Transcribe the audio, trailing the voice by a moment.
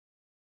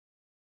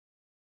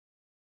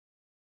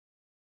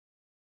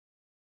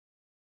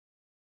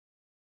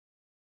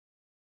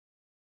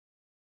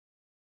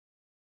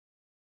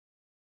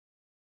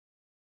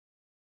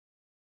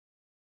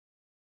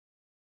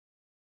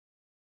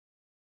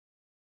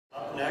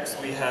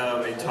next we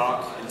have a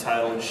talk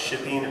entitled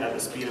Shipping at the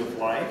Speed of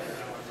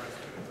Life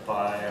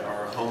by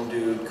our home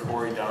dude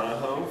Corey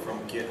Donohoe from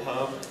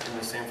GitHub in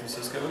the San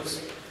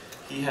Franciscos.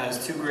 He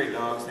has two great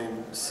dogs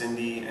named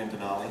Cindy and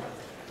Denali.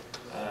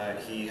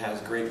 He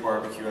has great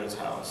barbecue at his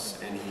house,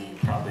 and he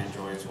probably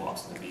enjoys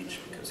walks on the beach,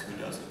 because who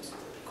doesn't?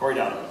 Corey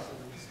Donohoe.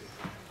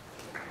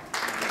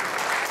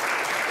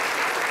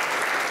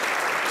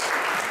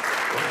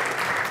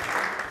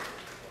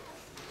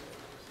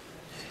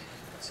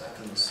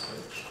 Second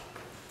switch.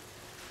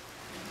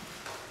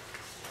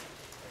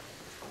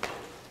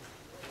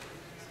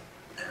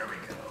 There we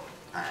go.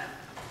 All right.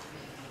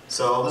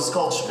 So this is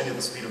called Shipping at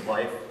the Speed of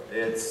Life.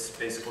 It's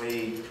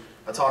basically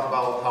I talk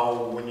about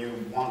how when you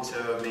want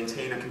to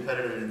maintain a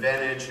competitive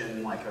advantage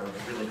in like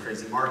a really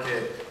crazy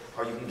market,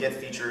 how you can get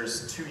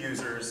features to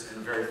users in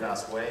a very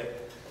fast way.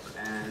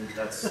 And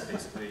that's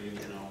basically,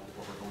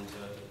 what we're going to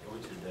go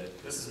into today.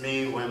 This is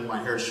me when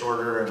my hair is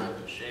shorter and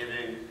I'm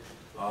shaving.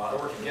 I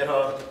work at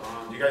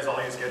GitHub. Do you guys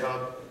all use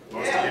GitHub?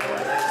 Most of you,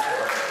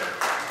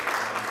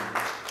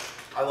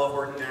 I love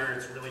working there.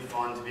 It's really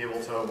fun to be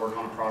able to work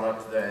on a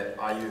product that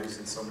I use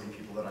and so many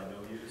people that I know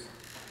use.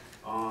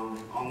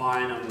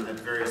 Online, I'm at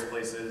various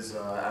places,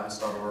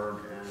 Atmos.org,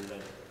 and I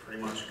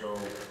pretty much go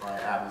by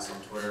Atmos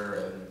on Twitter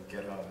and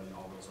GitHub and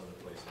all those other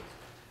places.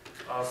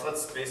 So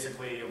that's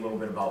basically a little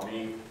bit about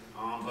me.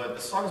 But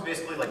this talk is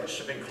basically like the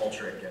shipping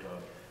culture at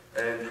GitHub,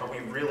 and how we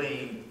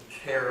really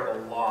care a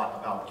lot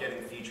about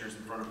getting features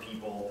in front of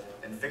people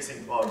and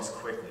fixing bugs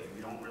quickly.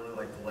 We don't really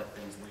like to let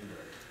things linger.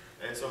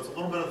 And so it's a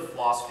little bit of the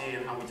philosophy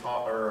in how we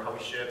talk or how we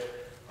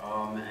ship,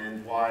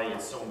 and why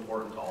it's so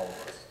important to all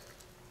of us.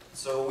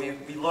 So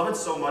we love it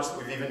so much that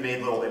we've even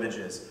made little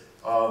images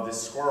of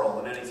this squirrel,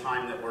 and any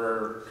time that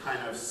we're kind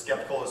of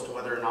skeptical as to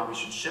whether or not we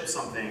should ship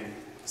something,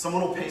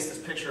 someone will paste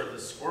this picture of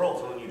this squirrel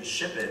telling you to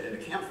ship it in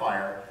a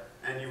campfire,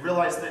 and you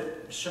realize that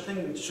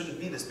shipping shouldn't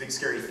be this big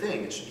scary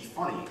thing. It should be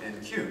funny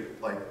and cute,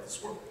 like the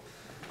squirrel.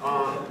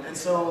 And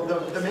so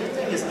the main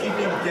thing is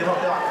keeping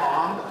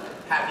GitHub.com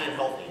happy and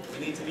healthy.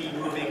 We need to be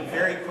moving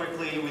very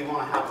quickly. We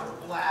want to have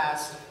a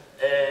blast,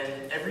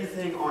 and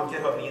everything on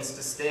GitHub needs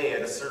to stay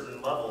at a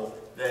certain level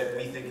that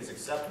we think is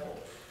acceptable.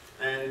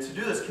 And to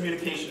do this,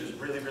 communication is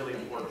really, really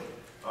important.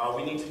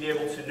 We need to be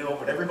able to know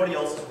what everybody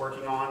else is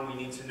working on. We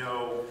need to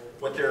know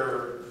what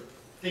they're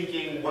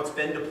thinking, what's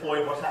been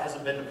deployed, what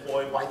hasn't been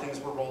deployed, why things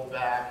were rolled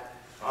back.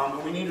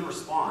 And we need to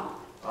respond.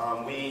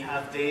 We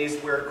have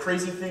days where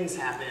crazy things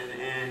happen,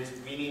 and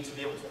we need to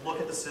be able to look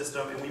at the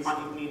system, and we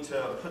might need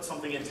to put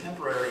something in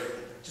temporary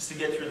just to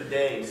get through the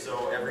day,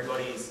 so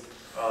everybody's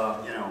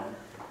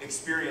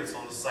experience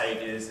on the site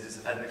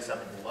is at an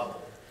acceptable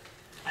level.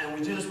 And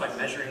we do this by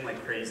measuring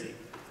like crazy.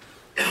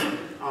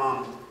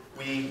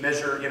 We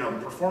measure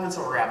performance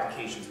of our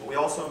applications, but we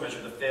also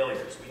measure the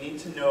failures. We need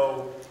to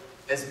know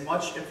as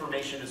much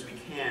information as we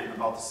can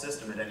about the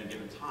system at any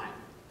given time.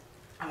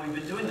 And we've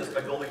been doing this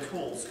by building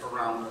tools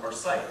around our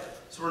site.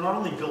 So we're not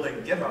only building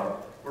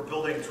GitHub, we're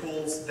building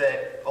tools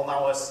that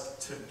allow us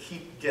to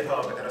keep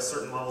GitHub at a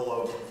certain level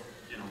of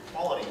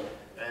quality.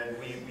 And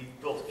we've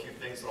built a few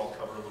things that I'll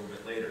cover a little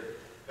bit later.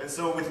 And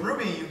so with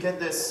Ruby, you get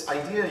this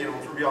idea,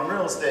 with Ruby on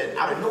Rails, that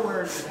out of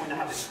nowhere you're going to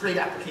have this great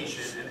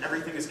application and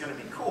everything is going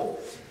to be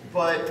cool.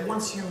 But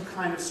once you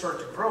kind of start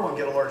to grow and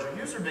get a larger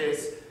user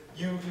base,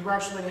 you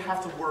actually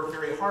have to work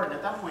very hard. And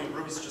at that point,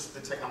 Ruby's just the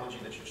technology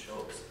that you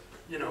chose.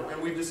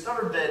 And we've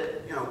discovered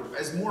that,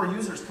 as more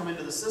users come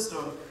into the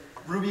system,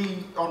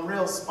 Ruby on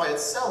Rails by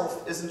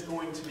itself isn't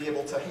going to be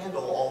able to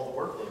handle all the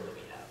workload that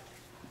we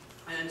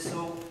have. And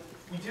so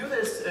we do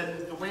this,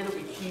 and the way that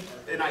we keep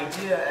an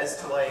idea as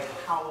to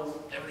how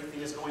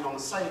everything is going on the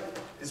site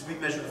is we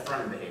measure the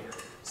front-end behavior.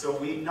 So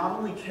we not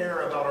only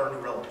care about our new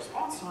relevant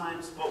response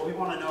times, but we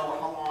want to know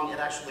how long it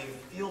actually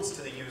feels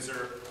to the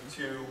user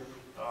to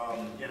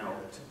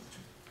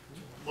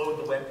load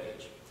the web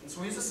page. And so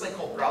we use this site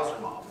called Browser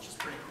Mob, which is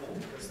pretty cool,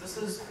 because this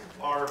is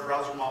our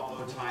Browser Mob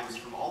load times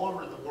from all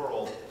over the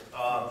world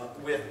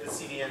with the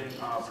CDN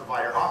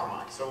provider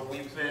Optimize. So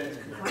we've been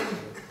currently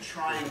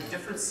trying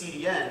different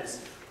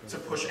CDNs to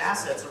push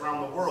assets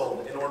around the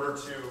world in order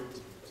to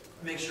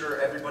make sure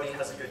everybody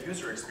has a good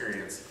user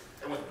experience.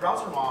 And with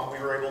Browser Mob, we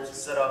were able to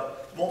set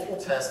up multiple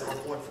tests that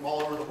were pulling from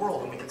all over the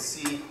world, and we could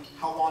see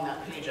how long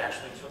that page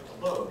actually took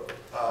to load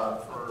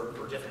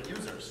for different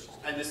users.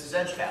 And this is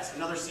EdgeCast,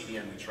 another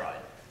CDN we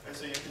tried. And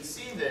so you can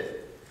see that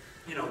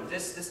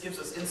this gives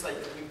us insight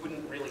that we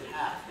wouldn't really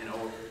have.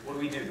 What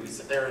do? Do we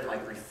sit there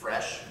and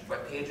refresh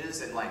web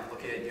pages and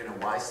look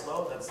at why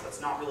slow?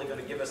 That's not really going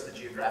to give us the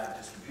geographic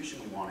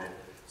distribution we wanted.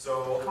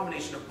 So a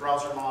combination of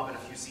Browser Mob and a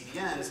few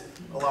CDNs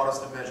allowed us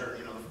to measure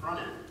the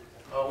front end.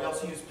 We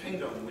also use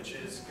Pingdom, which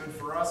is good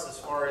for us as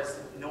far as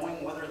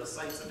knowing whether the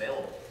site's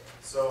available.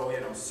 So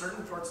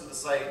certain parts of the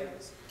site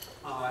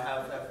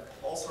have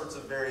all sorts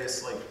of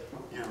various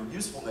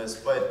usefulness,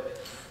 but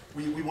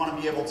we want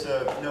to be able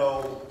to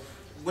know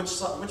which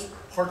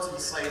parts of the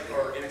site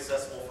are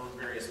inaccessible from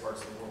various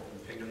parts of the world.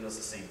 And Pingdom does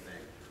the same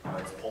thing.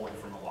 It's pulling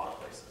from a lot of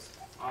places.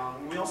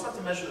 We also have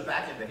to measure the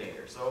back-end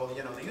behavior. So,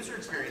 the user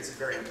experience is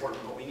very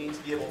important, but we need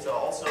to be able to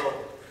also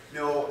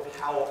know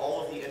how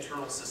all of the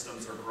internal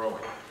systems are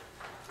growing.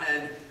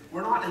 And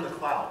we're not in the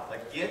cloud.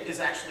 Like, Git is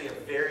actually a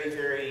very,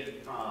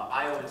 very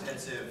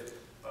IO-intensive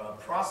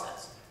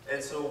process.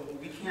 And so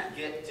we can't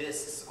get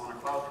disks on a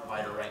cloud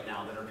provider right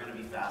now that are going to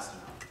be fast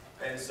enough.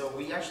 And so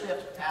we actually have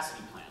to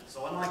capacity plan.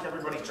 So unlike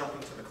everybody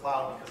jumping to the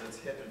cloud because it's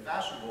hip and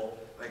fashionable,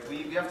 like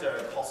we have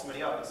to call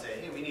somebody up and say,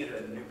 hey, we need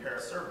a new pair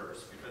of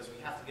servers because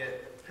we have to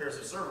get pairs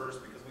of servers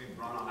because we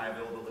run a high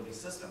availability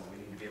system. We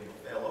need to be able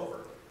to fail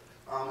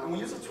over. And we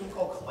use a tool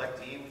called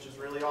CollectD, which is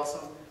really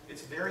awesome.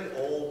 It's very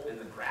old and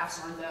the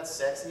graphs aren't that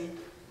sexy,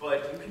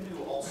 but you can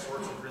do all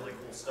sorts of really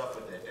cool stuff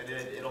with it. And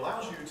it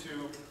allows you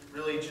to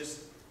really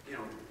just,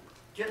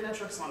 get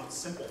metrics on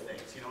simple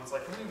things. It's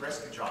like, how many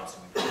rescue jobs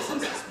do we process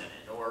this minute?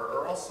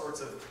 Or all sorts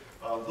of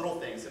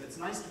little things. And it's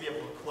nice to be able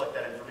to collect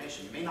that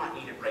information. You may not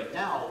need it right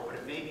now, but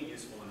it may be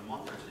useful in a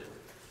month or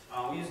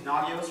two. We use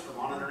Nagios for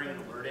monitoring and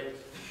alerting.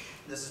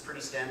 This is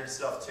pretty standard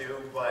stuff too,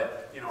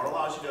 but it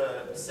allows you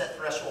to set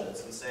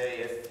thresholds and say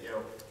if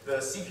the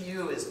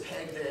CPU is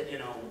pegged at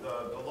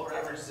the lower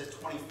average is at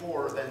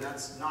 24, then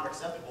that's not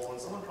acceptable,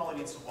 and someone probably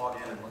needs to log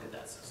in and look at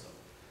that system.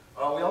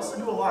 We also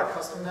do a lot of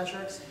custom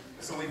metrics.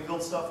 So we've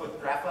built stuff with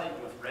Graphite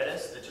and with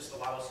Redis that just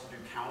allow us to do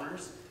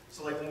counters.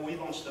 So like when we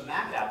launched the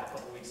Mac app a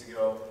couple weeks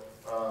ago,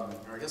 or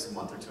I guess a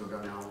month or two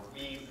ago now,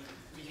 we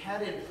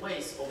had in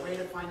place a way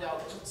to find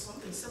out just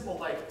something simple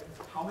like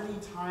how many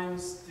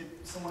times did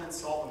someone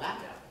install the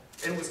Mac app?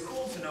 And it was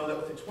cool to know that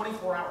within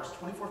 24 hours,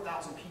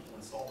 24,000 people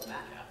installed the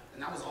Mac app.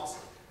 And that was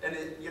awesome. And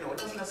it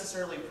doesn't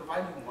necessarily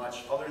provide you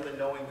much other than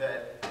knowing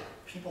that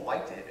people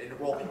liked it, and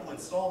well, people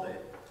installed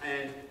it.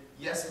 And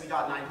yes, we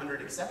got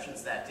 900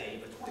 exceptions that day,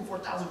 but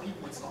 24,000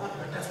 people installed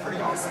it. That's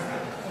pretty awesome.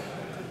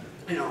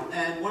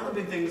 And one of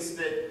the big things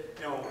that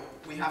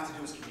we have to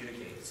do is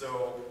communicate.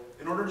 So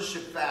in order to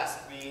ship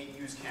fast, we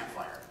use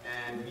Campfire.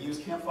 And we use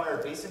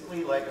Campfire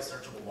basically like a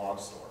searchable log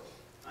store.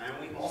 And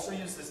we also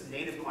use this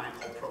native client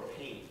called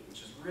Propane,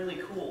 which is really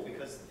cool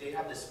because they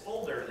have this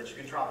folder that you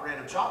can drop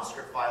random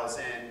JavaScript files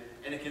in,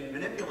 and it can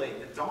manipulate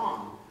the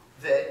DOM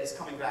that is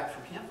coming back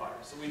from Campfire.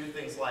 So we do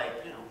things like,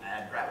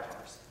 add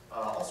gravitars.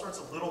 All sorts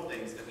of little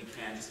things that we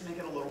can just to make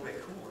it a little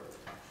bit cooler.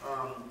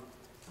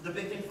 The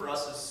big thing for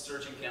us is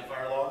searching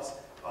Campfire logs.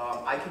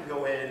 I can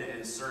go in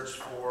and search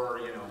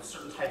for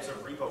certain types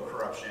of repo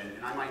corruption,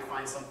 and I might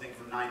find something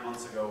from 9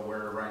 months ago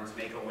where Ryan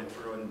Tomeko went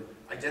through and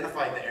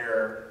identified the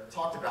error,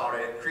 talked about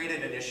it,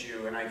 created an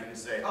issue, and I can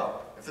say,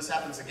 oh, if this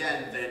happens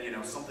again,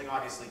 then something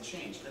obviously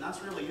changed. And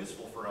that's really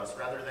useful for us,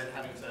 rather than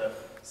having to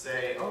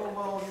say, oh,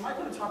 well, you might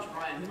want to talk to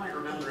Ryan, he might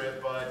remember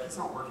it, but it's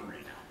not working right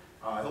now.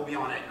 He'll be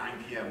on at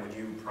 9 p.m. when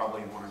you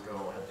probably want to go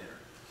have dinner.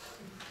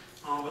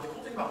 But the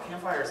cool thing about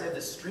Campfire is they have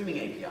this streaming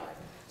API.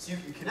 So you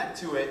can connect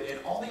to it, and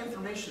all the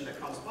information that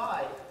comes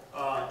by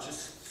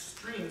just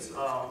streams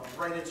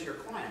right into your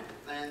client.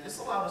 And this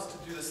allowed us to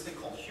do this thing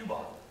called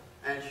Hubot.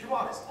 And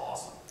Hubot is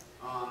awesome.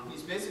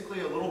 He's basically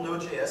a little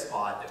Node.js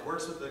bot that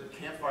works with the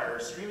Campfire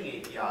streaming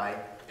API,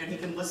 and he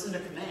can listen to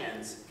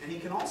commands, and he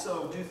can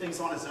also do things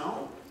on his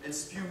own and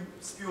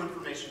spew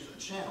information to the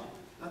channel.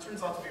 And that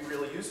turns out to be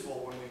really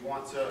useful when we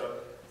want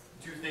to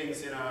do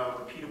things in a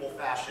repeatable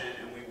fashion,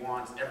 and we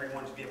want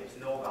everyone to be able to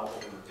know about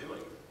what we're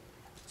doing.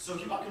 So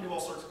Hubot can do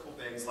all sorts of cool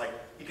things, like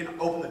he can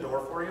open the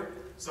door for you.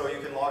 So you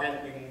can log in,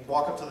 you can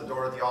walk up to the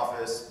door at the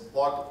office,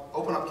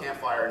 open up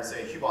Campfire and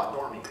say, Hubot,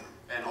 door me.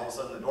 And all of a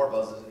sudden the door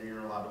buzzes and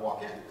you're allowed to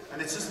walk in.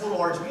 And it's just a little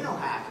Arduino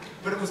hack,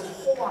 but it was a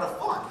whole lot of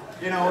fun.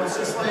 It's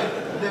just like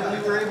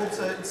that we were able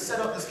to set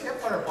up this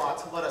Campfire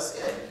bot to let us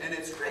in, and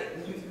it's great.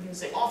 And you can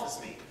say, office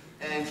me.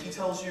 And he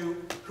tells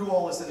you who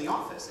all is in the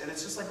office. And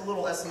it's just like a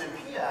little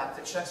SNMP app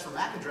that checks for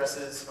MAC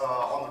addresses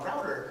on the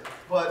router,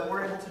 but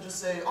we're able to just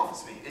say,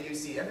 office me. And you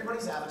see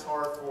everybody's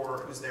avatar for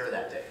who's there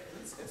that day.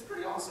 It's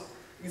pretty awesome.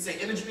 You can say,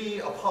 image me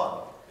a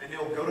pug. And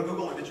he'll go to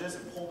Google Images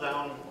and pull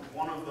down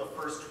one of the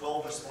first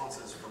 12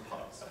 responses for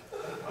pugs.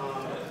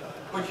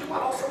 But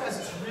Hubot also has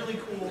this really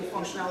cool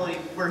functionality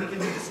where he can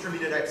do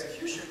distributed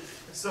execution.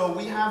 So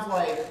we have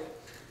like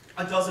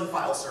a dozen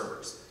file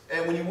servers.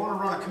 And when you want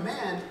to run a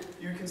command,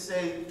 you can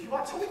say,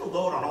 Hubot, tell me the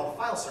load on all the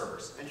file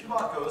servers. And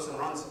Hubot goes and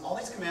runs all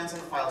these commands on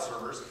the file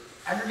servers,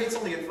 aggregates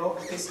all the info,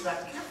 and pastes it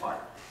back to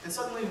Campfire. And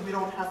suddenly we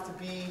don't have to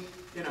be,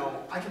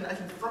 I can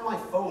from my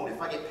phone,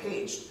 if I get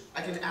paged,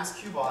 I can ask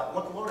Hubot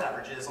what the load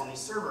average is on these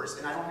servers,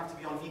 and I don't have to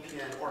be on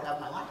VPN or have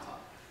my laptop.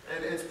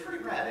 And it's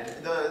pretty rad.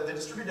 And the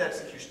distributed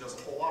execution does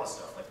a whole lot of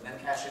stuff, like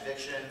memcache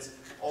evictions,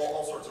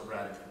 all sorts of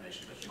rad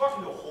information. But Hubot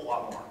can do a whole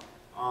lot more.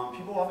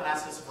 People often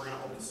ask us if we're going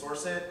to open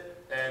source it.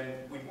 And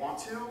we want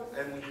to,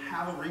 and we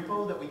have a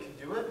repo that we can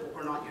do it, but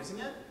we're not using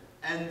it.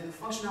 And the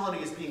functionality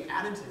is being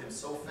added to him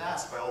so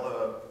fast by all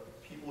the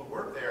people who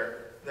work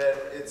there that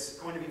it's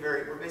going to be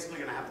we're basically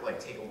going to have to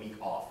take a week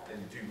off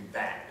and do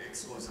that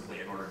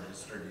exclusively in order to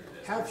distribute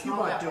this. Have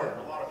Hubot do it.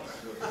 A lot of people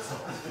do it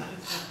themselves.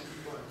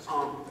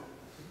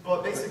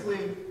 But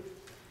basically,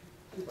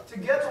 to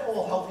get the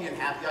whole healthy and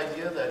happy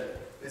idea that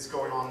is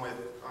going on with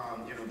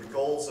the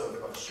goals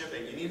of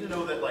shipping, you need to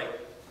know that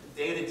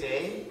day to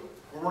day,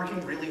 we're working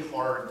really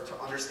hard to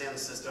understand the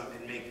system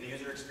and make the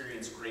user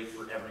experience great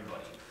for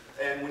everybody.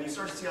 And when you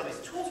start to see how these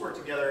tools work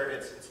together,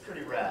 it's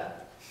pretty rad.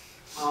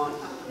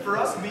 For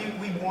us,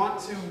 we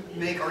want to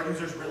make our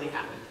users really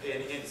happy,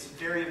 and it's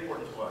very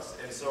important to us.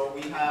 And so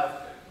we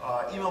have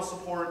email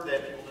support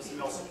that people just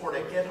email support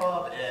at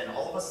GitHub, and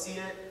all of us see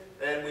it.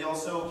 And we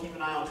also keep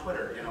an eye on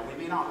Twitter. You know, we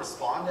may not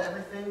respond to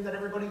everything that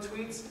everybody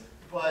tweets,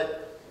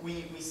 but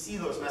we see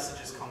those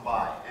messages come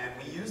by, and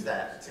we use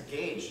that to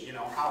gauge, you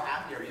know, how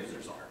happy our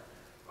users are.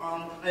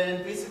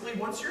 And basically,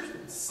 once your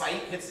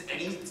site hits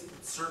any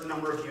certain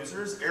number of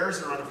users,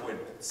 errors are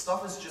unavoidable.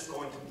 Stuff is just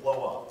going to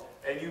blow up,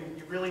 and you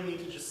really need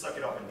to just suck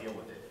it up and deal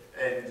with it,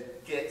 and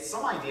get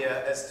some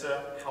idea as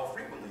to how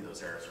frequently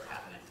those errors are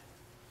happening.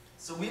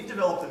 So we've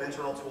developed an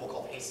internal tool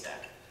called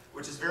Haystack,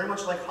 which is very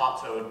much like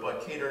Hoptoad,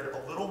 but catered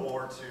a little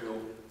more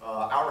to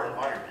our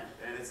environment.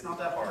 And it's not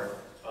that hard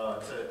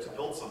to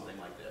build something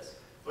like this.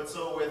 But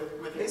so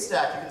with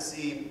Haystack, you can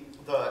see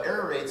the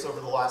error rates over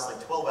the last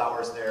like 12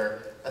 hours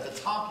there. At the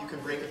top, you can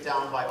break it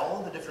down by all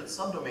of the different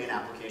subdomain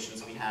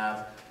applications we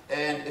have.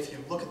 And if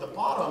you look at the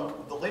bottom,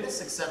 the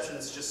latest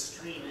exceptions just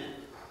stream in.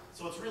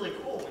 So it's really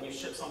cool when you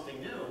ship something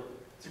new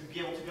to be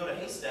able to go to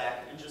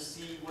Haystack and just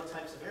see what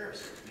types of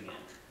errors are coming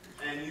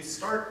in. And you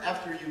start,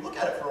 after you look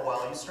at it for a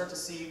while, you start to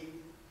see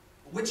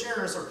which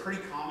errors are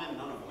pretty common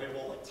and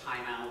unavoidable, like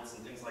timeouts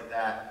and things like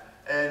that.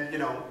 And, you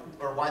know,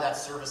 or why that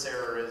service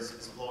error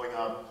is blowing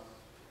up.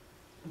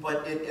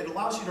 But it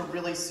allows you to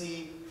really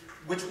see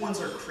which ones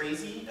are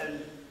crazy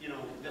and, you know,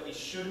 that we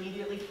should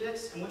immediately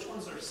fix, and which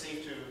ones are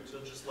safe to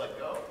just let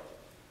go.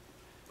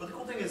 But the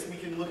cool thing is we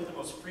can look at the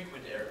most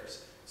frequent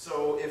errors.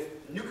 So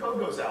if new code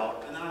goes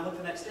out, and then I look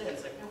the next day, and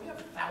it's like, man, we have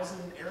 1,000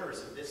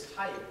 errors of this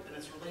type, and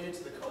it's related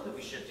to the code that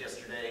we shipped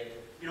yesterday.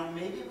 You know,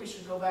 maybe we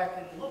should go back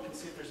and look and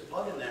see if there's a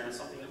bug in there and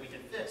something that we can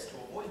fix to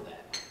avoid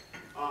that.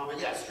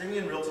 But yeah, streaming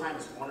in real time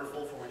is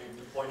wonderful for when you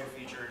deploy new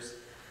features.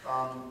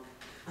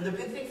 And the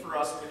big thing for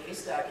us with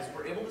Haystack is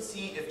we're able to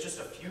see if just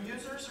a few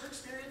users are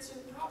experiencing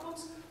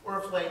problems, or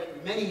if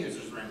like many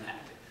users are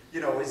impacted.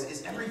 You know,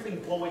 is everything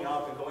blowing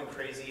up and going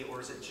crazy,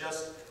 or is it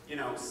just, you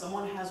know,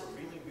 someone has a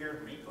really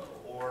weird repo,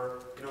 or,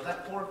 you know,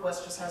 that pull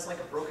request just has like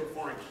a broken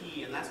foreign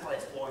key and that's why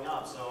it's blowing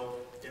up, so,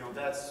 you know,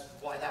 that's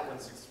why that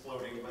one's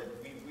exploding.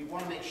 But we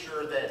want to make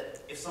sure that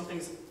if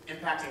something's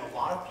impacting a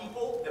lot of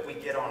people, that we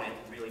get on it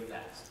really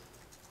fast.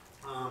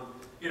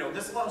 You know,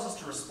 this allows us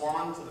to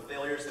respond to the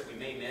failures that we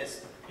may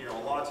miss. You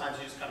know, a lot of times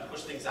you just kind of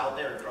push things out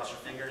there and cross your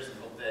fingers and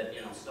hope that,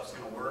 you know, stuff's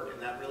going to work,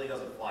 and that really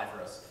doesn't fly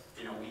for us.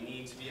 You know, we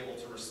need to be able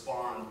to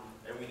respond,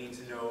 and we need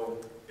to know,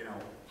 you know,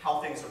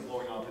 how things are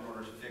blowing up in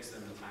order to fix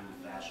them in a timely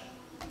fashion.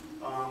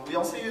 We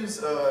also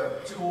use a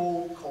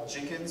tool called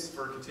Jenkins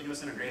for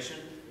continuous integration.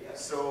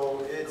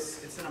 So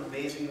it's an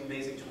amazing,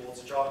 amazing tool.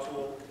 It's a Java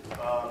tool.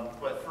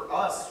 But for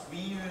us, we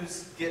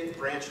use Git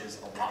branches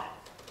a lot.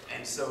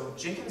 And so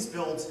Jenkins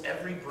builds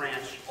every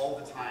branch all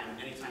the time,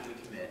 anytime we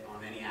commit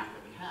on any app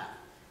that we have.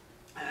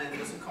 And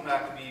this will come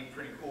back to be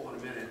pretty cool in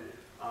a minute.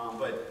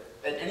 But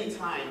at any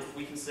time,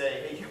 we can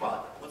say, hey,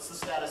 Hubot, what's the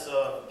status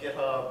of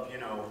GitHub, you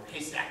know,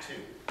 Haystack 2?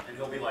 And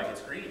he'll be like,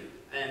 it's green.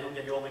 And he'll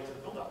give you a link to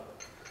the build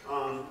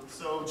output.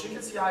 So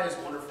Jenkins CI is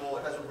wonderful.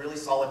 It has a really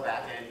solid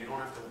backend. You don't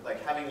have to,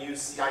 like, having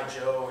used CI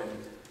Joe and,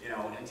 you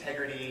know,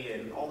 integrity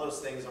and all those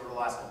things over the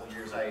last couple of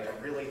years, I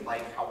really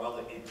like how well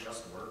it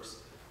just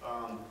works.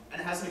 And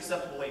it has an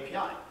acceptable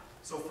API.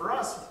 So for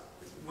us,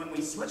 when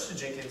we switch to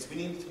Jenkins, we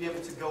need to be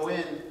able to go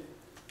in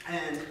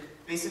and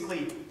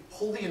basically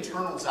pull the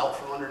internals out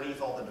from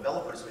underneath all the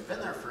developers who've been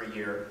there for a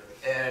year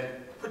and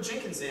put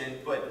Jenkins in,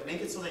 but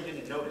make it so they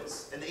didn't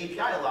notice. And the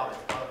API allowed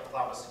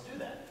us to do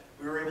that.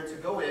 We were able to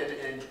go in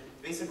and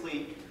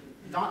basically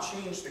not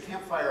change the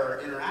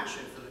Campfire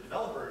interaction for the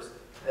developers,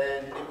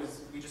 and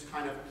we just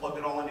kind of plugged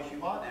it all into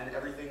Hubot, and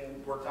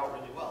everything worked out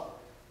really well.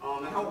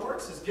 And how it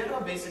works is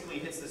GitHub basically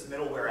hits this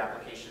middleware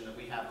application that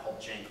we have called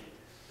Janky.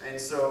 And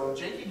so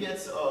Janky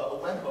gets a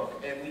webhook,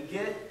 and we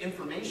get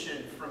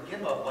information from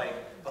GitHub, like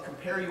a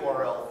compare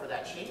URL for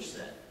that change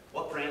set,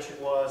 what branch it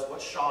was,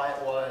 what SHA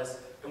it was,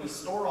 and we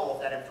store all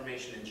of that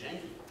information in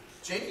Janky.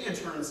 Janky in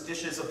turn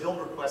dishes a build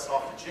request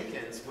off to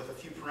Jenkins with a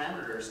few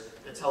parameters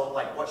that tell it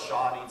like what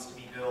SHA needs to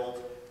be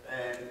built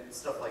and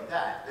stuff like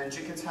that. And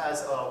Jenkins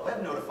has a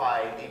web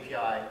notify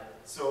API,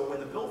 so when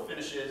the build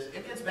finishes,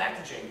 it gets back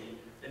to Janky.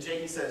 And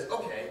Janky says,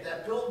 okay,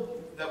 that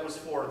build that was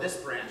for this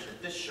branch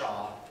at this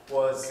SHA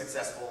was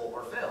successful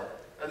or failed.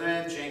 And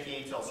then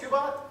Janky tells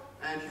Hubot,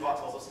 and Hubot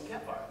tells us in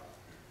Campfire.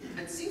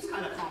 It seems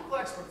kind of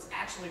complex, but it's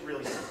actually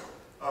really simple.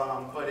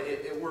 But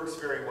it works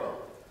very well.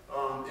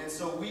 And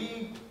so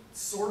we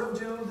sort of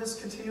do this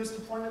continuous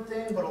deployment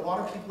thing, but a lot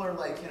of people are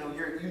like, you know,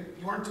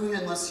 you aren't doing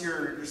it unless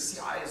your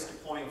CI is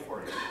deploying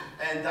for you.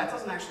 And that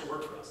doesn't actually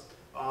work for us.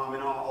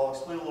 And I'll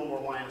explain a little more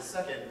why in a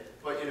second.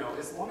 But, you know,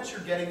 as long as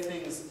you're getting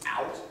things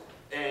out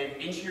and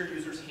into your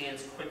users'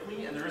 hands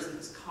quickly, and there isn't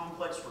this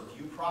complex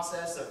review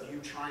process of you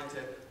trying to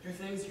do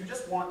things, you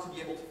just want to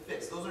be able to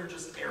fix. Those are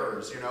just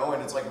errors, you know,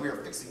 and it's like we are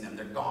fixing them.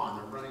 They're gone.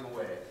 They're running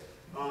away.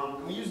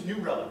 We use New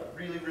Relic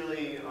really,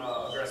 really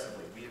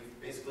aggressively.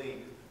 basically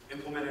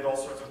implemented all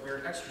sorts of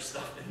weird extra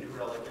stuff in New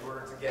Relic in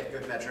order to get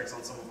good metrics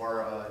on some of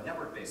our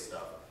network-based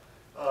stuff.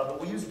 But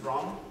we use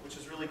Rum, which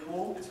is really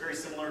cool. It's very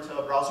similar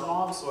to browser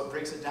mobs, so it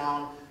breaks it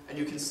down, and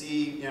you can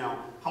see,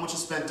 how much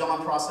is spent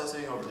DOM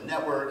processing over the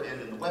network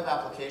and in the web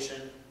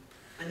application.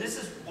 And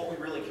this is what we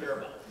really care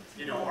about.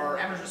 Our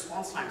average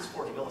response time is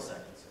 40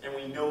 milliseconds, and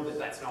we know that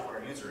that's not what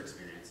our user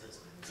experience is.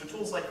 So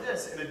tools like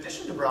this, in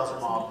addition to browser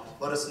mob,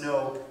 let us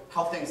know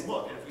how things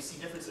look, and if we see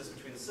differences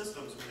between the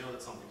systems, we know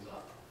that something's up.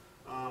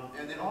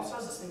 And it also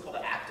has this thing called the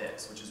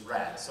AppDex, which is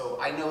rad. So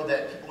I know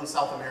that people in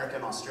South America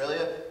and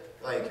Australia,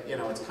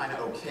 it's kind of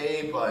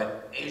okay,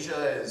 but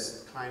Asia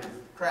is kind of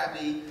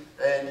crappy,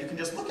 and you can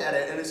just look at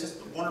it, and it's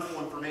just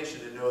wonderful information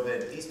to know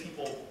that these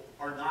people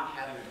are not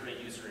having a great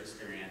user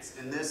experience.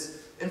 And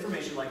this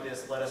information like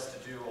this led us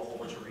to do a whole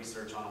bunch of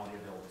research on all the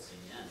available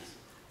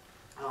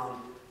CDNs.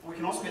 We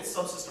can also get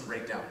subsystem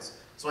breakdowns.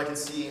 So I can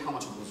see how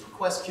much of it was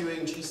request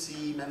queuing,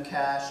 GC,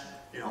 memcache.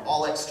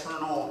 All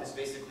external is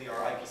basically our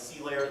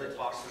IPC layer that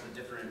talks to the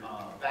different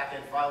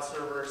backend file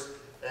servers.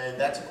 And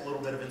that took a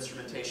little bit of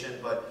instrumentation,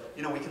 but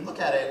we can look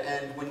at it,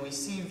 and when we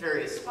see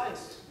various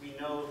spikes, we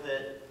know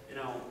that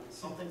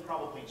something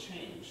probably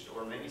changed,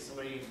 or maybe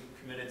somebody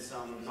committed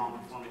some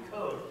non-conforming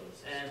code,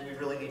 and we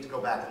really need to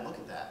go back and look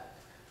at that.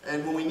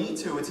 And when we need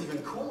to, it's even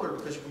cooler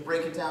because you can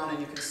break it down and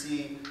you can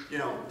see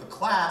the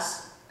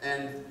class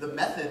and the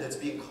method that's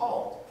being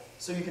called.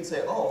 So you can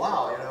say, oh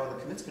wow,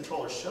 the commits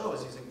controller show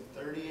is using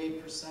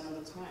 38%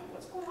 of the time.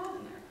 What's going on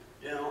in there?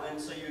 And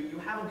so you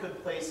have a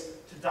good place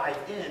to dive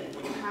in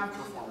when you have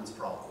performance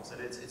problems,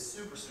 and it's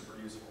super, super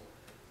useful.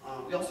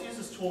 We also use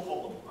this tool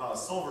called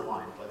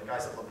Silverline by the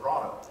guys at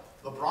Librato.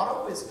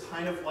 Librato is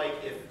kind of like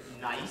if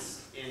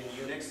nice in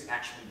Unix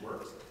actually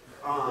works.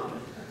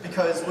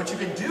 Because what you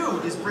can do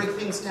is break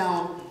things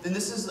down, and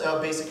this is a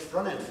basic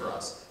front end for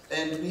us.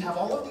 And we have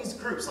all of these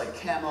groups like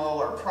Camo,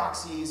 our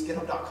proxies,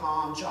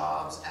 GitHub.com,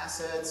 jobs,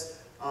 assets.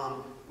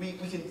 We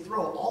can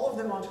throw all of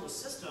them onto a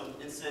system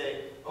and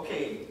say,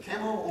 okay,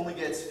 Camo only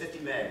gets 50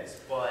 megs,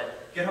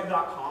 but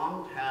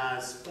GitHub.com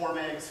has 4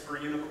 megs for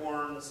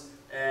unicorns,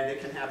 and it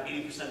can have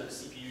 80% of the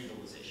CPU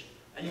utilization.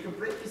 And you can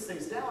break these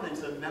things down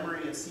into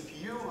memory and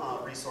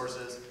CPU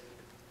resources,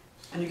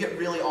 and you get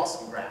really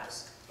awesome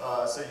graphs.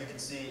 So you can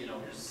see,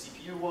 here's the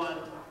CPU one,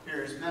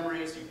 here's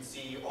memory, so you can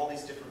see all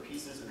these different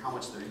pieces and how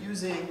much they're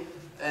using.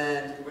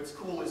 And what's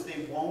cool is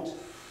they won't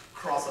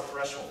cross a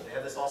threshold. They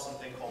have this awesome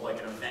thing called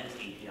like an event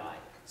API.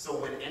 So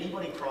when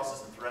anybody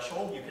crosses the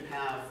threshold, you can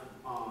have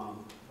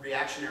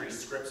reactionary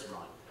scripts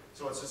run.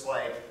 So it's just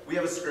like, we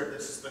have a script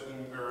that's just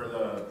looking for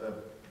the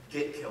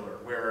Git killer,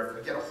 where if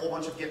we get a whole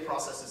bunch of Git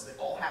processes that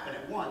all happen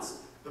at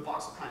once, the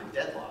box will kind of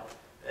deadlock.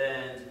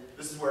 And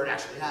this is where it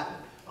actually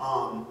happened.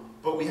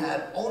 But we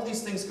had all of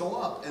these things go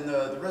up, and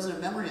the resident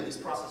memory in these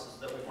processes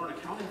that we weren't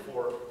accounting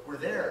for were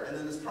there, and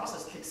then this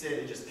process kicks in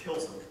and just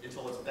kills them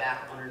until it's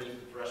back underneath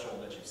the threshold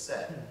that you've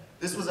set.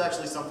 This was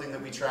actually something that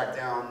we tracked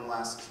down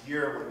last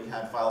year when we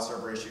had file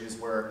server issues,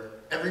 where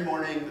every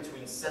morning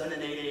between 7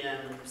 and 8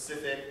 a.m.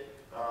 Pacific,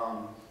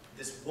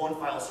 this one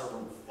file server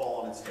would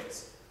fall on its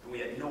face, and we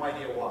had no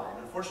idea why. And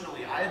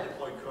unfortunately, I had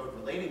deployed code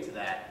relating to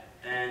that,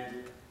 and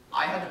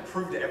I had to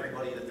prove to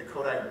everybody that the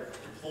code I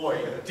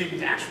deployed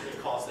didn't actually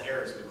cause the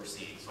errors we were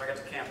seeing. So I got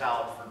to camp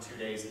out for 2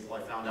 days until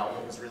I found out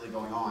what was really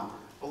going on.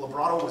 But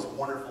Librato was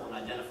wonderful in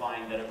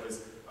identifying that it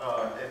was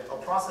a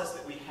process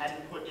that we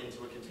hadn't put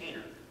into a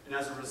container. And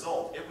as a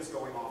result, it was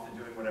going off and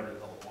doing whatever the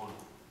hell it wanted.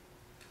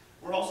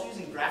 We're also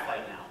using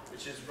Graphite now,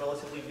 which is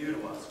relatively new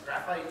to us.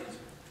 Graphite is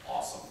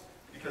awesome,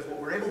 because what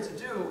we're able to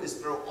do is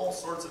throw all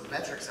sorts of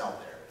metrics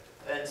out there.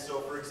 And so,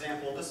 for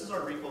example, this is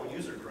our repo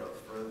user growth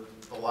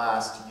for the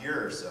last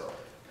year or so.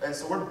 And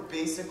so we're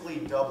basically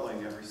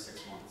doubling every 6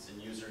 months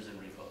in users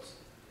and repos.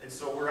 And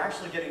so we're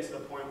actually getting to the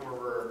point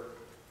where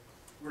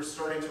we're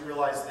starting to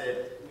realize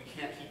that we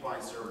can't keep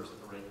buying servers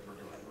at the rate that we're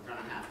doing. We're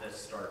going to have to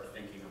start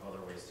thinking of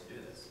other ways to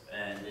do this.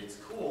 And it's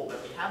cool that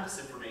we have this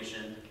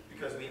information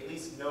because we at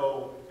least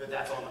know that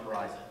that's on the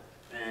horizon.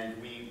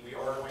 And we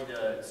are going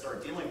to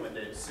start dealing with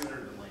it sooner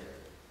than later.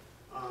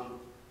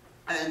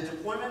 And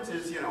deployment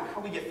is,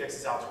 how we get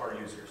fixes out to our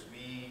users.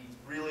 We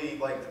really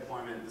like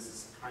deployment. This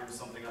is kind of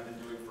something I've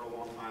been doing for a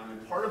long time.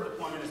 And part of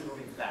deployment is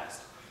moving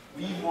fast.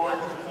 We want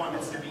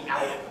deployments to be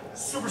out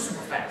super,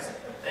 super fast.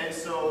 And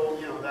so,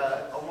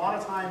 a lot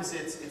of times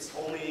it's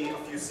only a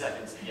few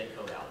seconds to get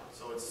code out.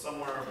 So it's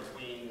somewhere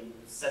between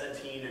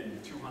 17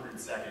 and 200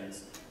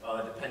 seconds,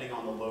 depending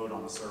on the load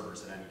on the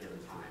servers at any given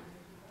time.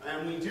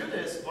 And we do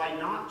this by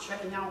not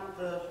checking out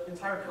the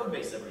entire code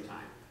base every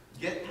time.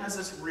 Git has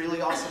this really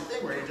awesome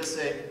thing where you just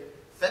say,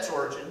 fetch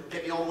origin,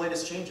 get me all the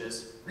latest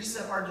changes,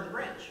 reset hard to the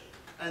branch.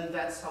 And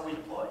that's how we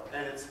deploy.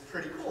 And it's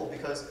pretty cool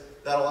because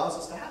that allows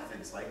us to have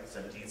things like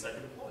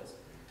 17-second deploys.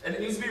 And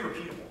it needs to be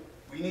repeatable.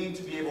 We need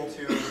to be able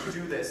to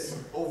do this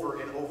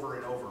over and over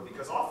and over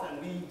because often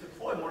we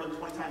deploy more than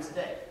 20 times a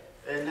day.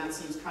 And that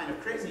seems kind of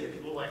crazy. And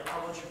people are like,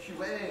 how about your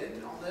QA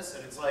and all this?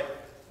 And it's like,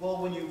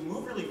 well, when you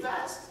move really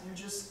fast, you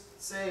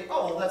just say,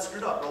 oh, well, that's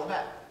screwed up, roll it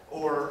back.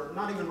 Or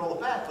not even roll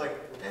it back, like,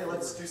 hey,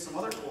 let's do some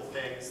other cool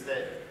things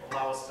that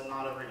allow us to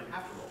not ever even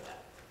have to roll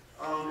that.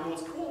 And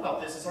what's cool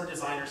about this is our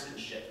designers didn't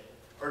ship.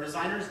 Our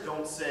designers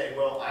don't say,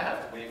 well, I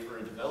have to wait for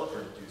a developer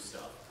to do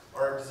stuff.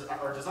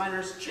 Our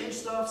designers change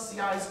stuff,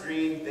 CI's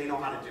green, they know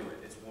how to do it.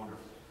 It's wonderful.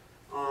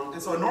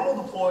 And so a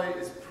normal deploy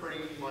is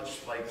pretty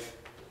much like,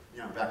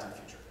 Back to the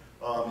Future.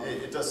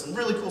 It does some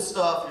really cool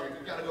stuff,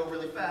 you've got to go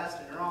really fast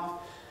and you're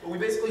off. But we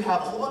basically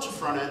have a whole bunch of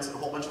front ends and a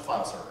whole bunch of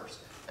file servers.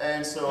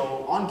 And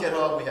so on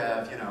GitHub we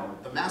have,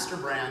 the master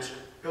branch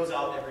goes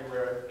out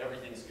everywhere,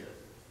 everything's good.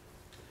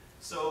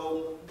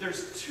 So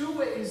there's two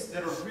ways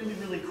that are really,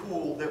 really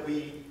cool that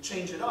we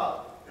change it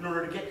up in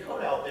order to get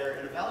code out there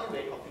and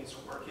evaluate how things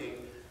are working.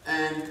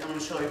 And I'm going to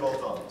show you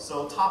both of them.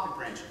 So topic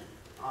branching.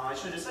 I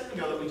showed you a second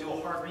ago that we do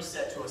a hard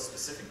reset to a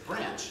specific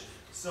branch.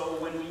 So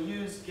when we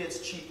use Git's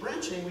cheap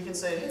branching, we can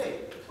say,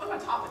 hey, deploy my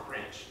topic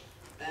branch,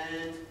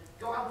 and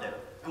go out there.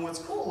 And what's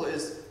cool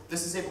is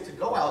this is able to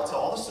go out to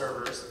all the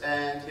servers,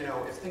 and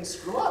if things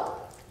screw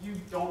up, you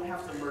don't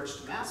have to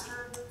merge to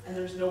master, and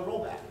there's no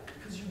rollback,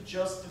 because you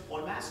just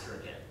deploy master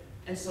again.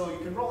 And so you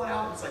can roll it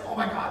out, and it's like, oh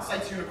my god,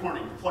 site's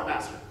unicorning, deploy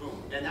master,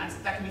 boom. And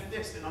that can be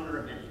fixed in under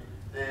a minute.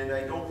 And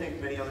I don't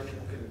think many other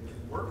people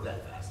can work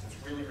that fast. It's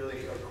really,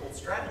 really a cool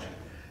strategy.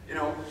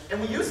 And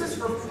we use this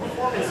for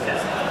performance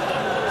testing.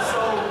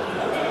 So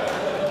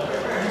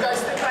you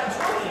guys think I'm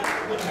joking,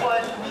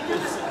 but we do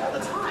this all the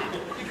time.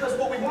 Because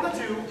what we want to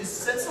do is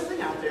set something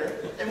out there,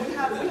 and we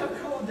have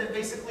code that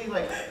basically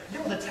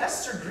the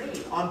tests are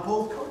green on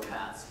both code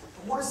paths,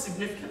 but one is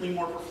significantly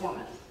more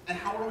performant. And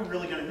how are we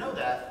really going to know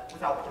that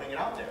without putting it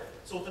out there?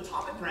 So with the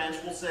topic branch,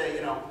 we'll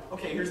say,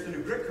 okay, here's the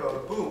new grit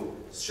code, boom,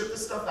 ship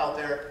this stuff out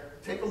there,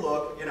 take a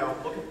look,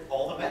 look at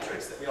all the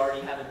metrics that we already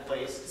have in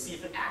place, see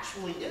if it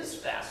actually is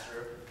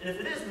faster. And if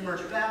it is, we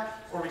merge it back,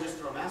 or we just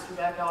throw master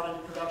back out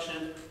into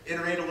production,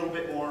 iterate a little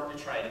bit more, and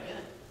try it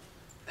again.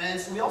 And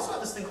so we also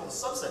have this thing called a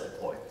subset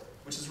deploy,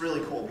 which is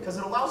really cool, because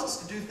it allows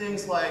us to do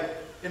things like,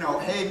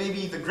 hey,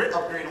 maybe the grit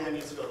upgrade only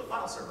needs to go to the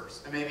file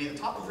servers, and maybe the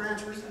topic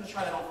branch, we're just going to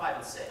try that on 5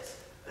 and 6.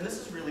 And this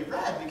is really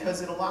rad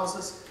because it allows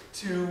us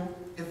to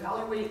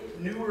evaluate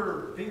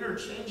newer, bigger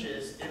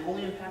changes and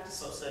only impact a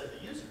subset of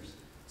the users.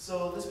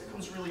 So this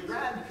becomes really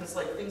rad because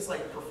things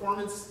like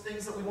performance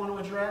things that we want to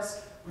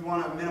address, we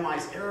want to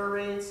minimize error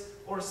rates,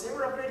 or say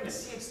we're upgrading a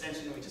C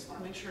extension and we just want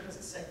to make sure it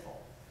doesn't seg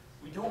fault.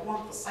 We don't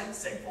want the site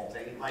seg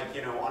faulting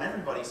on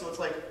everybody. So it's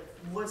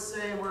let's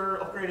say we're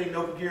upgrading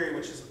Nokogiri,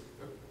 which is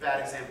a bad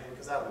example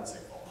because that won't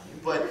seg fault on you.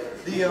 But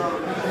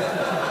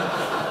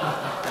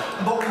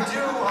but we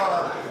do,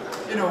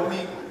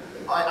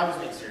 I was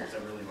being serious, I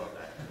really love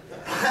that.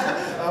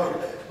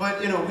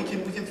 But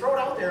we can throw it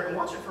out there and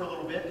watch it for a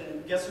little bit,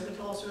 and guess who can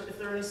tell us if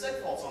there are any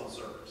seg faults on the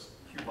servers?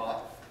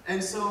 Qbot.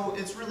 And so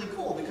it's really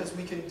cool because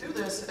we can do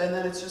this, and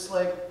then it's just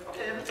okay,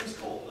 everything's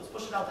cool, let's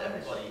push it out to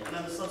everybody. And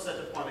then the subset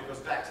deployment goes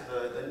back to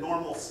the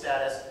normal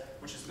status,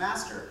 which is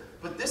master.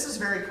 But this is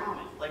very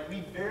common.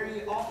 We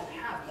very often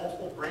have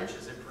multiple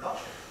branches in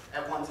production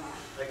at one time.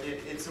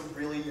 It's a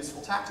really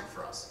useful tactic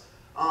for us.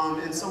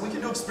 And so we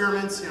can do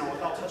experiments,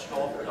 without touching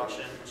all of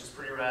production, which is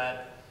pretty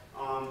rad.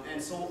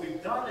 And so what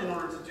we've done in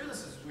order to do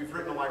this is we've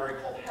written a library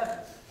called Heaven,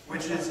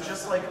 which is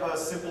just like a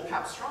simple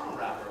Capistrano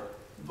wrapper,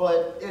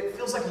 but it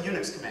feels like a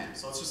Unix command.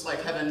 So it's just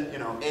like Heaven,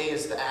 A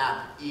is the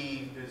app,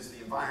 E is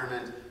the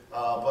environment,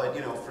 but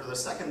for the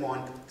second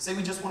one, say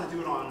we just want to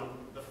do it on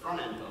the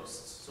front end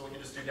hosts. So we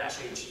can just do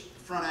 -H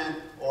front end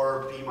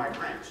or be my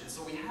branch. And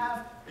so we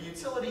have a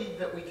utility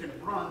that we can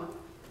run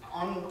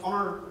on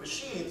our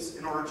machines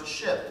in order to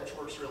ship, which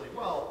works really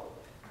well.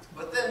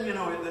 But then,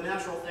 the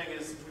natural thing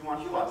is we want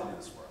Qbot to do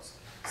this for us.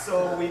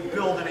 So we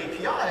build an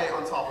API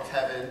on top of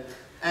Heaven,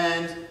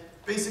 and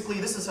basically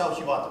this is how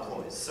Qbot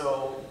deploys.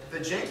 So the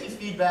janky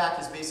feedback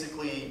is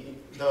basically,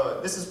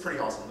 this is pretty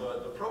awesome.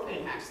 The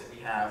propane hacks that we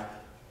have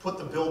put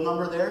the build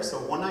number there, so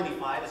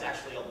 195 is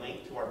actually a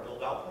link to our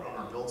build output on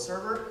our build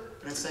server,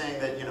 and it's saying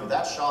that,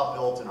 that SHA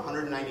built in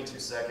 192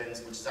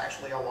 seconds, which is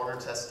actually how long our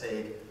tests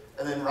take.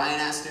 And then Ryan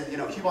asked him,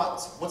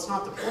 Qbot, what's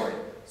not deployed?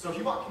 So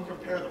Qbot can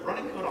compare the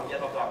running code on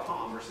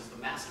GitHub.com versus the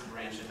master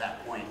branch at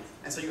that point.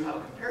 And so you have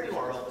a compare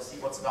URL to see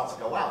what's about to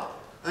go out.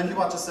 And then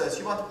Qbot just says,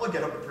 Qbot deploy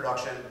GitHub to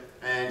production,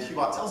 and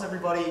Qbot tells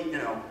everybody,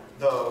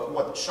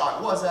 what SHA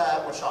it was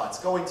at, what SHA it's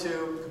going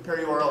to, compare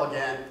URL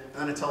again,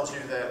 and then it tells you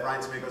that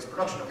Ryan Tomago's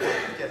production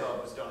deployment to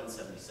GitHub was done in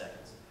 70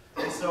 seconds.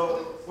 And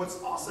so what's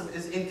awesome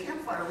is in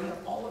Campfire, we have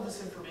all of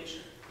this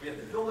information. We have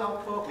the build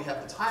output, we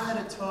have the time that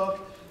it took,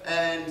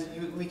 and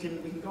we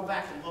can go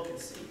back and look and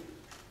see.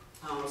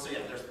 So yeah,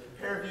 there's the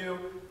compare view.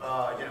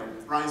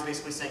 Ryan's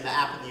basically saying the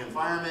app and the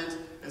environment,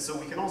 and so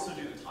we can also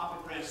do the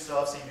topic branch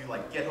stuff. So you do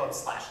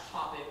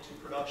GitHub/topic to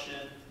production.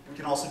 We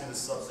can also do the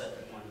subset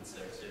deployments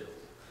there too.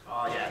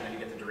 Yeah, and then you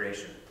get the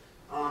duration.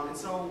 And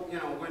so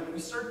when we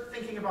start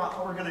thinking about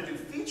how we're going to do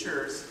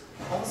features,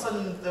 all of a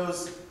sudden those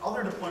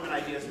other deployment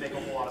ideas make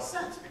a whole lot of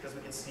sense because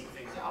we can sneak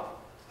things out.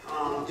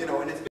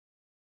 And it's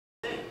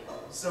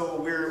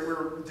so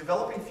we're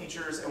developing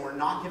features and we're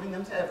not giving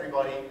them to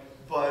everybody,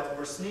 but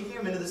we're sneaking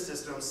them into the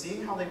system,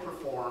 seeing how they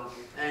perform,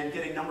 and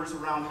getting numbers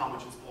around how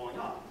much it's blowing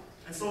up.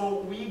 And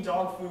so we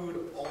dog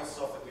food all the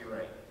stuff that we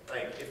write.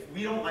 Like, if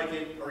we don't like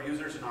it, our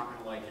users are not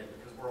going to like it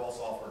because we're all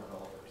software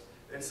developers.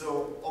 And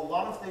so a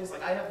lot of things,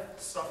 like I have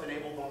stuff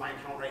enabled on my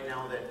account right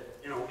now that,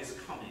 is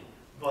coming.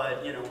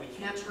 But, we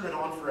can't turn it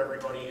on for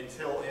everybody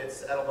until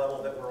it's at a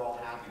level that we're all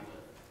happy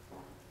with.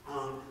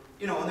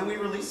 And then we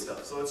release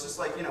stuff. So it's just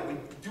like, we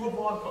do a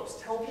blog post.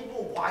 Tell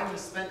people why we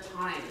spent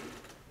time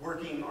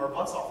working our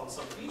butts off on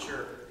some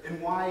feature and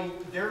why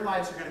their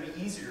lives are going to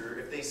be easier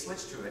if they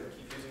switch to it and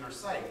keep using our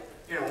site.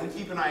 We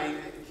keep an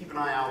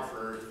eye out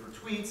for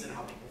tweets and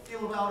how people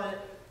feel about it.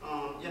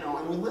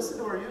 And we listen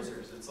to our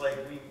users. It's like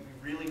we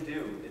really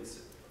do.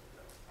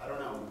 I don't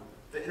know.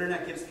 The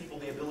internet gives people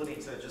the ability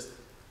to just,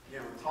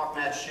 talk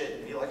mad shit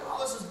and be like, oh,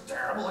 this is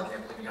terrible. I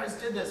can't believe you guys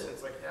did this. And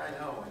it's like, yeah, I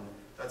know. And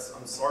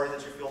I'm sorry that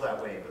you feel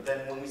that way. But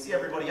then when we see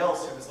everybody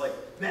else who is like,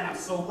 man, I'm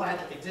so glad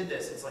that they did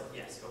this, it's like,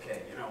 yes,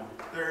 okay,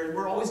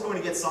 we're always going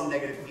to get some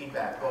negative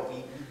feedback, but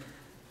we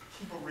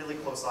keep a really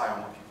close eye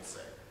on what people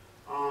say.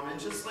 And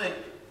just like,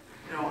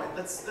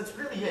 that's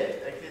really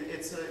it. Like,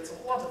 it's a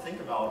whole lot to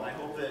think about, and I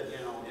hope that,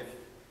 if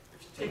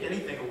you take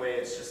anything away,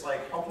 it's just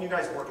like, how can you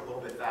guys work a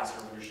little bit faster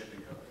when you're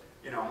shipping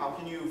code? How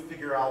can you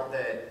figure out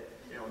that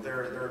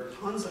there are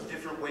tons of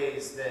different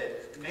ways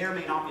that may or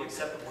may not be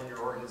acceptable in your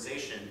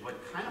organization, but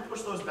kind of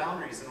push those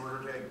boundaries in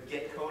order to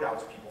get code out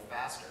to people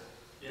faster.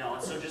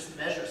 And so just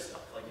measure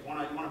stuff. Like you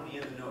want to be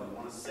in the know. You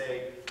want to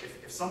say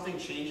if something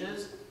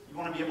changes, you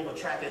want to be able to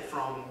track it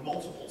from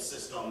multiple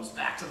systems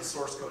back to the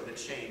source code that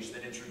changed,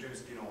 that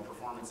introduced a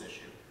performance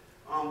issue.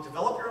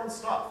 Develop your own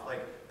stuff.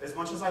 Like as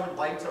much as I would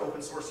like to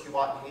open source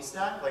Qbot and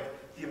Haystack, like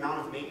the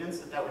amount of maintenance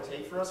that would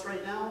take for us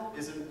right now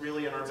isn't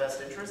really in our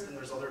best interest, and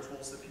there's other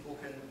tools that people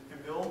can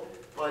build.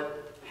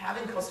 But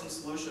having custom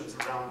solutions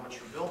around what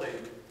you're building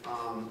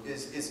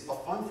is a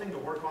fun thing to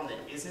work on that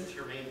isn't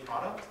your main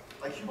product.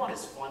 Like Qbot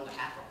is fun to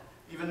hack on.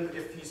 Even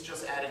if he's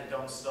just adding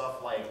dumb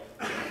stuff like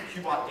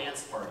Qbot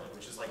Dance Party,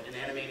 which is like an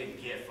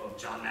animated GIF of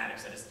John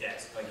Maddox at his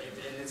desk. Like,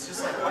 and it's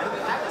just like, why do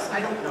they have this?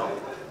 I don't know.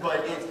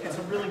 But it's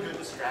a really good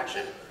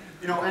distraction.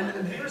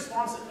 And be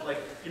responsive. Like,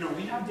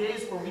 we have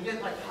days where we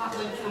get like hot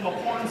links from a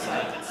porn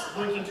site that's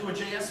linking to a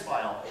JS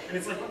file. And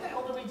it's like, what the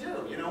hell do we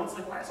do? It's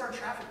like, why is our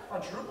traffic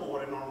quadruple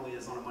what it normally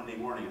is on a Monday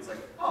morning? It's like,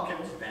 oh, okay,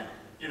 we'll just ban them.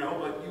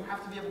 But you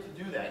have to be able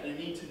to do that. You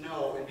need to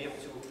know and be able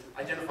to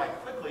identify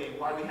quickly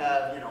why we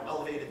have,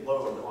 elevated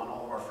load on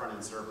all of our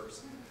front-end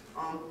servers.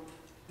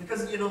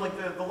 Because,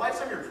 like the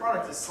lifetime of your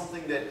product is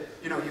something that,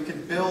 you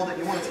can build and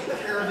you want to take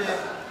care of it,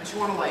 but you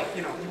want to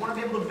you want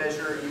to be able to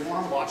measure, you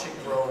want to watch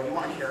it grow, and you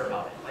want to care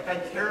about it. Like I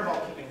care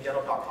about keeping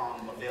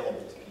GitHub.com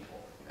available to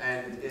people.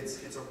 And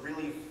it's a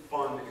really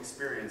fun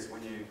experience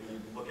when you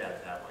look at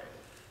it that way.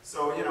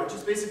 So,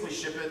 just basically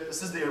ship it.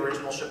 This is the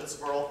original Ship It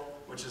Squirrel,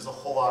 which is a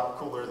whole lot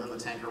cooler than the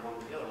tanker one.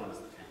 The other one is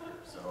the tanker.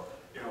 So,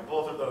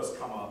 both of those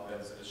come up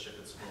as Ship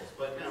It Squirrels.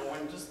 But,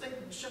 when just think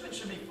shipping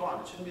should be fun.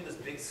 It shouldn't be this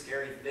big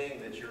scary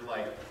thing that you're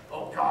like,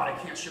 oh God, I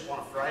can't ship on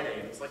a Friday.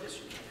 And it's like, yes,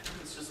 you can.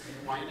 It's just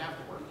why you have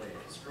to work late.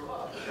 Screw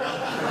up.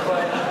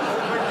 But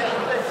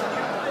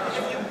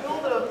if you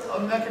build a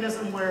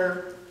mechanism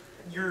where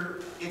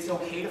it's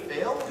okay to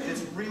fail,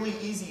 it's really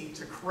easy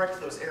to correct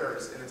those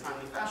errors in a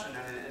timely fashion,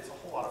 and it's a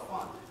whole lot of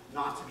fun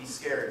not to be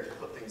scared to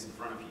put things in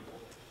front of people.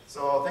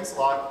 So thanks a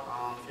lot.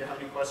 If you have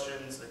any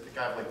questions, I think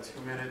I have like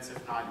 2 minutes.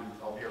 If not,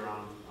 I'll be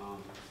around.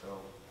 So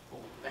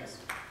cool. Thanks.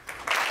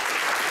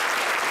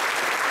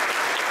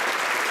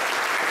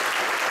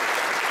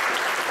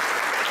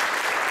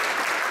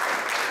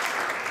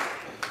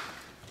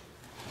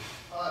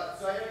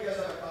 So I know you guys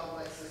have a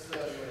complex system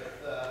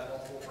with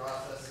multiple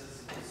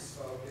processes and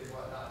smoke and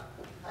whatnot.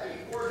 How do you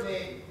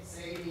coordinate,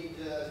 say you need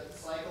to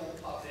cycle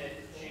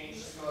Puppet, change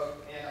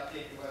smoke, and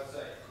update your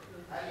website?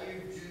 How do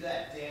you do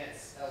that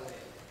dance elegantly?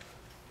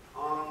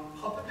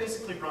 Puppet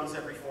basically runs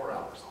every 4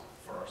 hours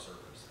for our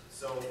servers.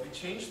 So if we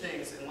change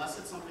things, unless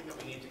it's something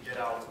that we need to get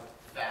out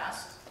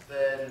fast,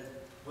 then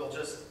we'll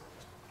just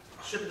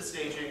ship it to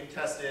staging,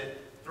 test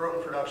it, throw it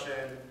in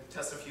production,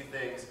 test a few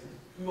things.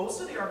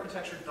 Most of the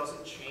architecture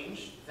doesn't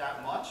change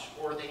that much,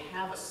 or they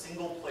have a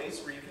single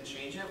place where you can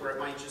change it, where it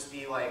might just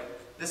be like,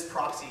 this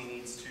proxy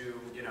needs to,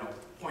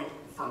 point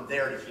from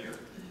there to here.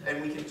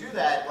 And we can do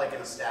that like in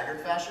a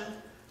staggered fashion.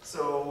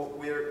 So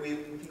we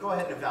can go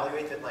ahead and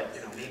evaluate that, like,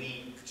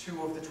 maybe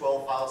 2 of the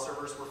 12 file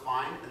servers were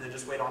fine, and then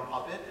just wait on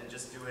Puppet and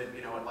just do it,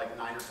 at like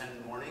 9 or 10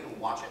 in the morning and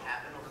watch it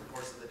happen over the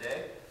course of the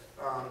day.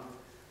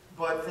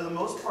 But for the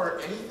most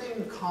part,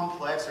 anything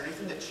complex or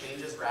anything that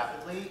changes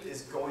rapidly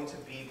is going to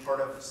be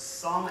part of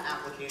some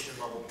application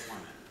level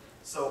deployment.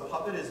 So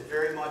Puppet is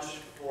very much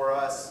for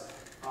us,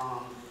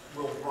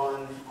 will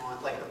run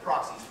on, like the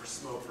proxies for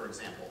Smoke, for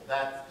example.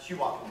 That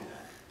Qbot can do that.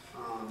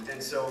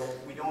 And so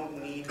we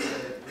don't need to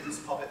use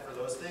Puppet for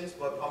those things,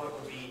 but Puppet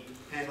would be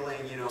handling,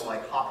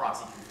 like hot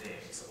proxy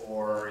configs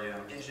or,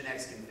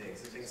 Nginx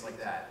configs and things like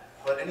that.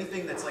 But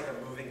anything that's like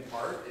a moving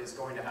part is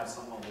going to have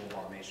some level of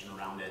automation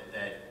around it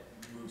that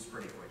moves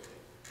pretty quickly.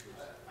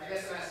 I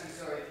guess I'm asking,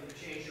 so if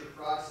you change your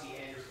proxy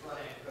and your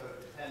front-end code,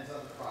 depends on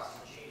the proxy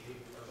changing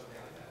or something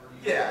like that? Or do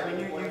you yeah, I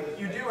mean,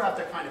 you do have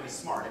to kind of be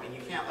smart. I mean,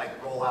 you can't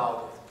like roll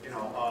out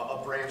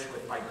a branch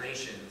with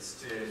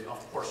migrations to a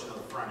portion of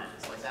the front end.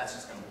 It's like, that's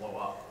just going to blow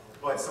up.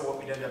 But so what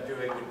we'd end up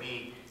doing would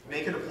be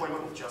make a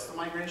deployment with just the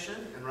migration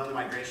and run the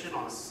migration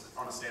on a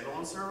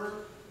standalone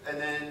server, and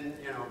then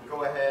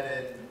go ahead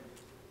and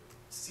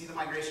see the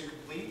migration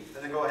complete,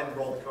 and then go ahead and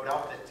roll the code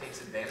out that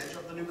takes advantage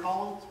of the new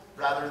column,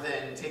 rather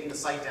than taking the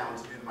site down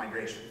to do the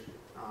migration.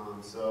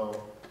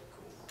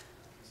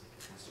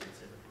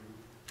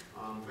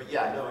 But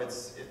yeah, no,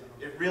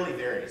 it really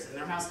varies, and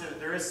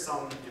there is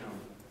some,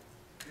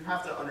 you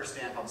have to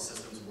understand how the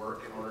systems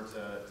work in order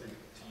to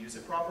use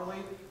it properly.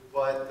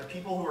 But the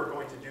people who are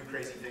going to do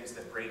crazy things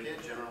that break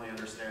it generally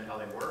understand how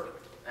they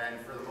work, and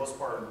for the most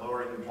part,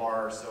 lowering the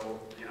bar so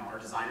our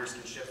designers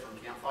can ship from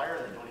Campfire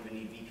and they don't even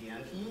need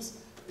VPN keys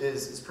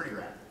is pretty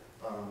rad.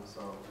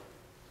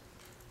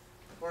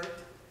 Marty?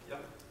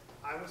 Yep.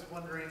 I was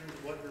wondering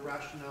what your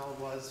rationale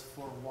was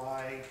for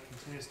why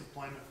continuous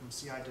deployment from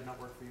CI did not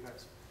work for you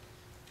guys.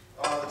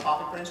 The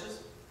topic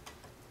branches.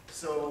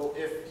 So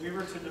if we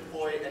were to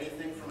deploy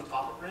anything from a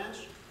topic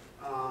branch,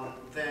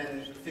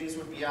 then things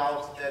would be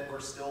out that were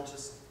still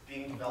just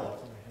being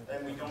developed,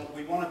 and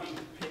we want to be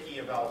picky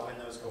about when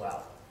those go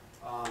out.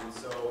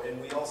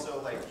 And we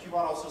also, Qbot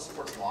also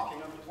supports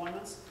locking of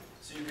deployments.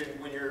 So you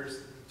can, when you're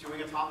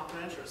doing a topic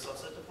branch or a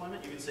subset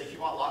deployment, you can say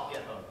Qbot lock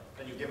GitHub,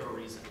 and you give it a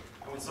reason.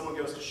 And when someone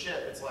goes to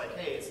ship, it's like,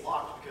 hey, it's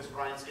locked because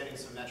Brian's getting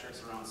some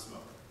metrics around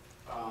smoke.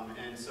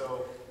 And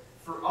so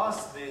for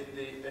us, the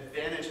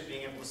advantage of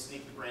being able to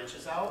sneak the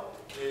branches out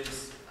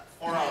is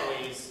far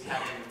outweighs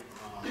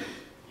having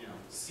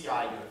CI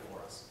do it.